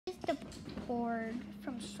sword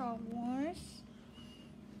from Star Wars.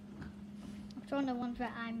 It's one of the ones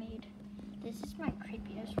that I made. This is my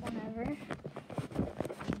creepiest one ever.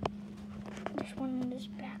 There's one in this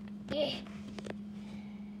back. Yeah.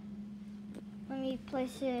 Let me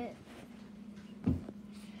place it.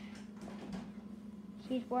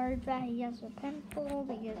 He's worried that he has a pimple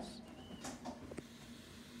because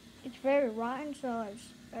it's very rotten, so I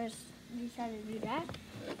just decided to do that.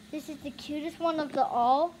 This is the cutest one of the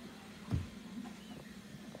all.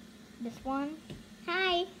 This one.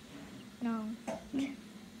 Hi. No.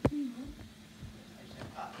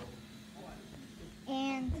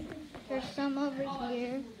 And there's some over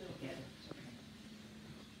here.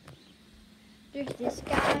 There's this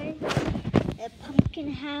guy, a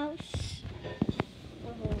pumpkin house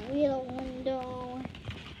with a little window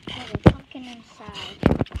with a pumpkin inside.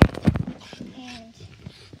 And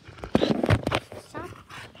stop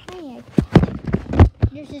playing.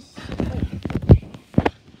 There's this. Wait.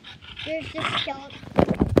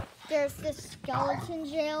 There's this skeleton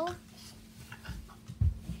jail.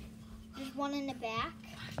 There's one in the back,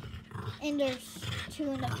 and there's two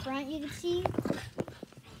in the front. You can see,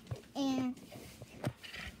 and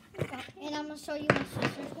I'm gonna show you my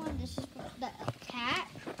sister's one. This is the cat,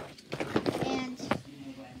 and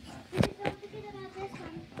don't forget about this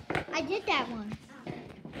one. I did that one,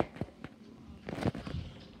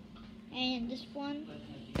 and this one,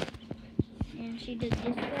 and she did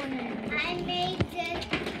this one. And I made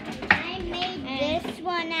this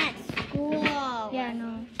one at school. Yeah, I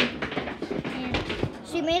know. And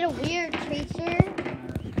she made a weird creature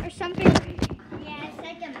or something. Yeah, it's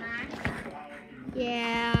like a mouse.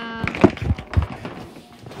 Yeah.